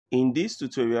In this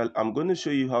tutorial, I'm going to show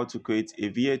you how to create a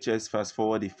VHS fast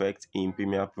forward effect in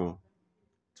Premiere Pro.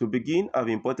 To begin, I've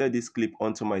imported this clip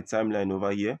onto my timeline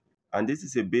over here, and this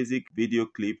is a basic video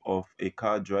clip of a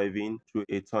car driving through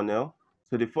a tunnel.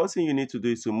 So the first thing you need to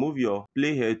do is to move your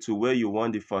playhead to where you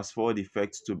want the fast forward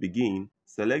effect to begin.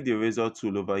 Select the razor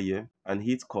tool over here and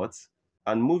hit cut,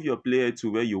 and move your playhead to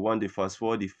where you want the fast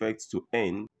forward effect to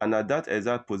end, and at that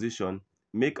exact position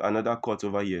make another cut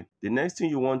over here. The next thing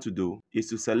you want to do is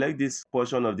to select this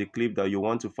portion of the clip that you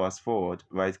want to fast forward,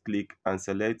 right click and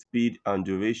select speed and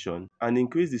duration, and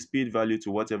increase the speed value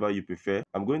to whatever you prefer.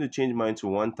 I'm going to change mine to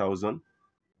 1000,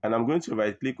 and I'm going to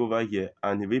right click over here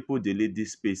and ripple delete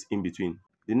this space in between.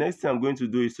 The next thing I'm going to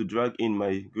do is to drag in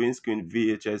my green screen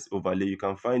VHS overlay. You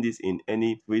can find this in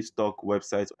any free stock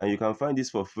website, and you can find this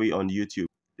for free on YouTube.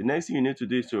 The next thing you need to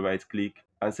do is to right click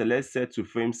and select set to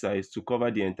frame size to cover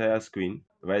the entire screen.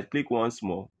 Right click once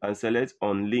more and select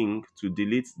on link to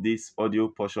delete this audio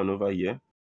portion over here.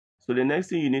 So the next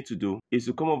thing you need to do is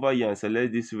to come over here and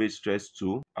select this ray stress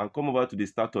tool and come over to the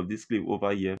start of this clip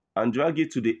over here and drag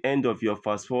it to the end of your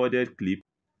fast forwarded clip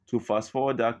to fast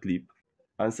forward that clip,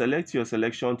 and select your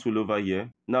selection tool over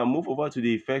here. Now move over to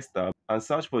the effects tab and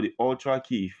search for the ultra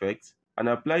key effect and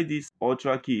apply this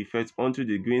ultra key effect onto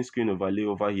the green screen overlay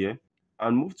over here,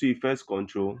 and move to effects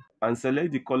control and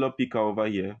select the color picker over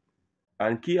here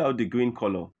and key out the green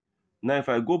color. Now if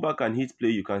I go back and hit play,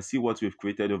 you can see what we've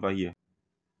created over here.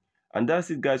 And that's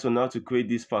it guys on how to create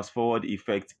this fast forward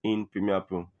effect in Premiere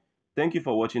Pro. Thank you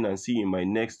for watching and see you in my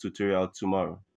next tutorial tomorrow.